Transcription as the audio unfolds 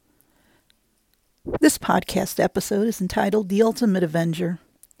This podcast episode is entitled The Ultimate Avenger.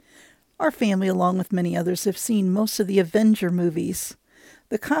 Our family, along with many others, have seen most of the Avenger movies.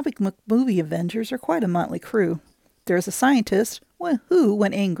 The comic book movie Avengers are quite a motley crew. There is a scientist who,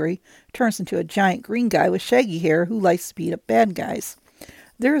 when angry, turns into a giant green guy with shaggy hair who likes to beat up bad guys.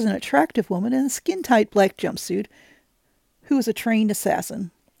 There is an attractive woman in a skin-tight black jumpsuit who is a trained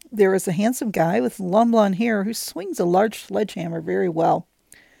assassin. There is a handsome guy with long blonde hair who swings a large sledgehammer very well.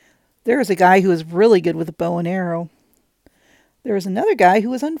 There is a guy who is really good with a bow and arrow. There is another guy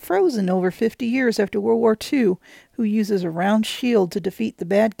who is unfrozen over 50 years after World War II, who uses a round shield to defeat the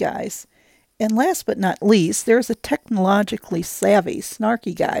bad guys. And last but not least, there is a technologically savvy,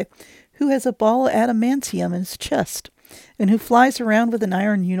 snarky guy who has a ball of adamantium in his chest and who flies around with an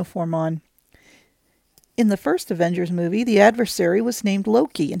iron uniform on. In the first Avengers movie, the adversary was named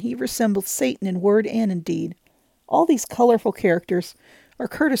Loki, and he resembled Satan in word and in deed. All these colorful characters are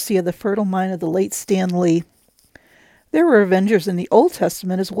courtesy of the fertile mind of the late Stan Lee. There were Avengers in the Old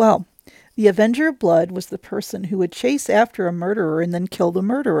Testament as well. The Avenger of Blood was the person who would chase after a murderer and then kill the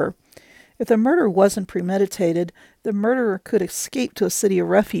murderer. If the murder wasn't premeditated, the murderer could escape to a city of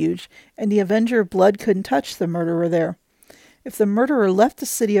refuge, and the Avenger of Blood couldn't touch the murderer there. If the murderer left the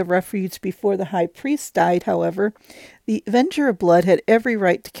city of refuge before the high priest died, however, the Avenger of Blood had every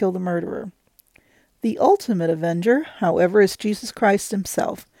right to kill the murderer. The ultimate Avenger, however, is Jesus Christ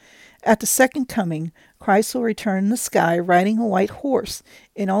himself. At the second coming, Christ will return in the sky riding a white horse,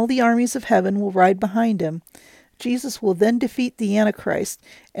 and all the armies of heaven will ride behind him. Jesus will then defeat the Antichrist,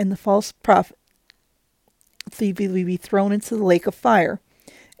 and the false prophet will be thrown into the lake of fire.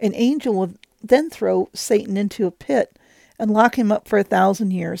 An angel will then throw Satan into a pit and lock him up for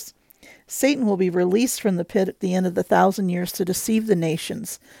 1,000 years. Satan will be released from the pit at the end of the 1,000 years to deceive the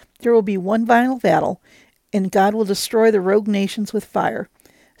nations. There will be one final battle, and God will destroy the rogue nations with fire.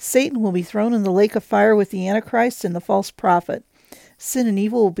 Satan will be thrown in the lake of fire with the Antichrist and the false prophet. Sin and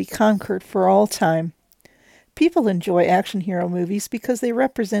evil will be conquered for all time. People enjoy action hero movies because they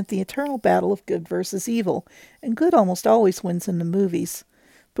represent the eternal battle of good versus evil, and good almost always wins in the movies.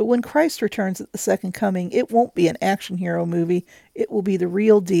 But when Christ returns at the second coming, it won't be an action hero movie. It will be the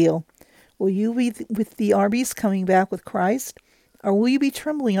real deal. Will you be with the armies coming back with Christ? Or will you be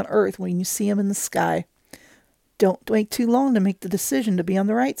trembling on earth when you see him in the sky? Don't wait too long to make the decision to be on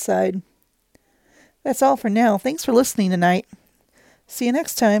the right side. That's all for now. Thanks for listening tonight. See you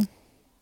next time.